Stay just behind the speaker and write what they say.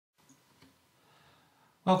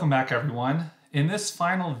Welcome back, everyone. In this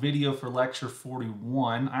final video for lecture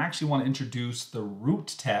 41, I actually want to introduce the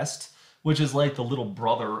root test, which is like the little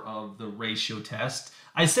brother of the ratio test.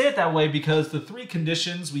 I say it that way because the three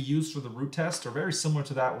conditions we use for the root test are very similar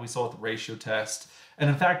to that what we saw with the ratio test. And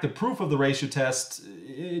in fact, the proof of the ratio test,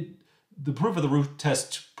 the proof of the root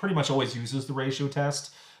test pretty much always uses the ratio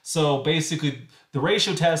test. So basically, the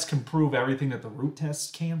ratio test can prove everything that the root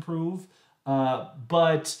test can prove,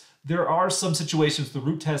 but there are some situations the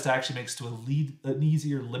root test actually makes to an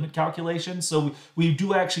easier limit calculation. So we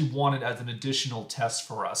do actually want it as an additional test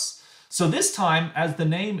for us. So this time, as the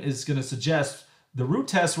name is going to suggest, the root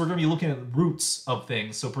test, we're going to be looking at roots of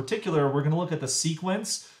things. So in particular, we're going to look at the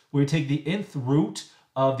sequence where we take the nth root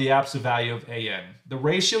of the absolute value of an. The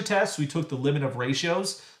ratio test, we took the limit of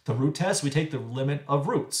ratios. The root test, we take the limit of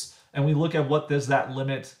roots. And we look at what does that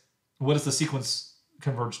limit, what does the sequence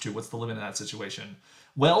converge to? What's the limit in that situation?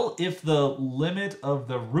 Well, if the limit of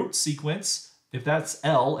the root sequence, if that's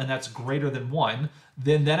L and that's greater than 1,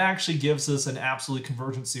 then that actually gives us an absolutely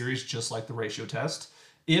convergent series just like the ratio test.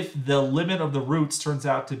 If the limit of the roots turns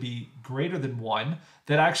out to be greater than 1,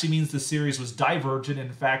 that actually means the series was divergent.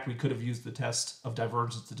 In fact, we could have used the test of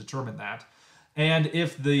divergence to determine that. And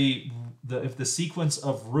if the sequence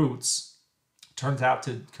of roots turns out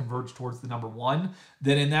to converge towards the number 1,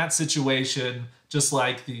 then in that situation, just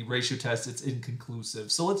like the ratio test, it's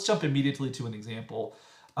inconclusive. So let's jump immediately to an example.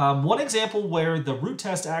 One example where the root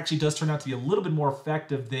test actually does turn out to be a little bit more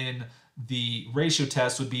effective than the ratio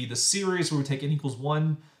test would be the series where we take n equals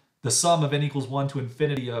 1, the sum of n equals 1 to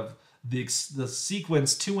infinity of the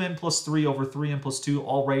sequence 2n plus 3 over 3n plus 2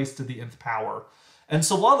 all raised to the nth power. And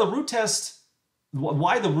so while the root test,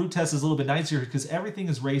 why the root test is a little bit nicer because everything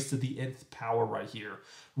is raised to the nth power right here.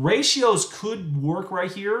 Ratios could work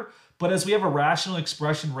right here, but as we have a rational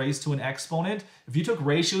expression raised to an exponent, if you took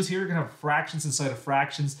ratios here, you're going to have fractions inside of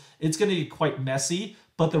fractions. It's going to get quite messy,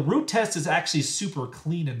 but the root test is actually super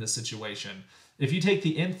clean in this situation. If you take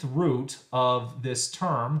the nth root of this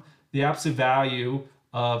term, the absolute value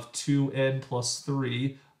of 2n plus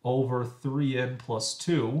 3 over 3n plus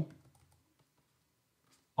 2,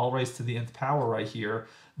 all raised to the nth power right here,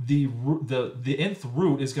 the nth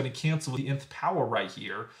root is going to cancel with the nth power right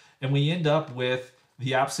here, and we end up with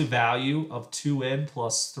the absolute value of 2n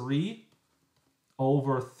plus 3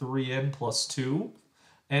 over 3n plus 2.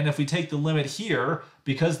 And if we take the limit here,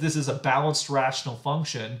 because this is a balanced rational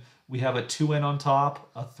function, we have a 2n on top,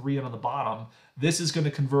 a 3n on the bottom. This is going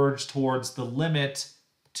to converge towards the limit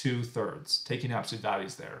 2/3, taking absolute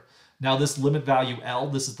values there. Now this limit value L,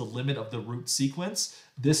 this is the limit of the root sequence.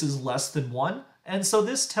 This is less than 1. And so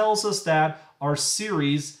this tells us that our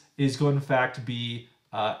series is going to in fact be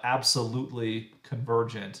absolutely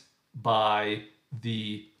convergent by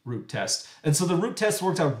the root test. And so the root test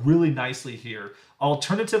works out really nicely here.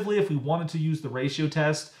 Alternatively, if we wanted to use the ratio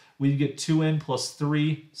test, we get 2n plus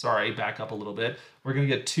 3, sorry, back up a little bit. We're going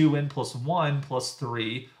to get 2n plus 1 plus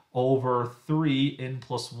 3 over 3n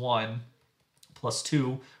plus 1 plus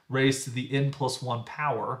 2 raised to the n plus 1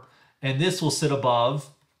 power. And this will sit above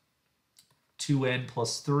 2n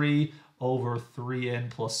plus 3 over 3n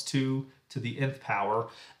plus 2 to the nth power.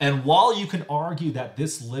 And while you can argue that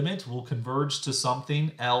this limit will converge to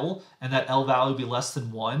something L and that L value will be less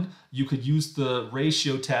than 1, you could use the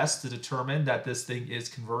ratio test to determine that this thing is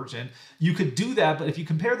convergent. You could do that, but if you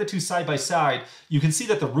compare the two side by side, you can see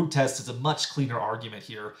that the root test is a much cleaner argument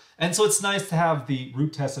here. And so it's nice to have the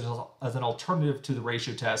root test as an alternative to the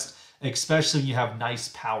ratio test, especially when you have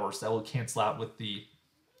nice powers that will cancel out with the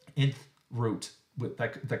nth root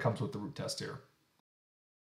that comes with the root test here.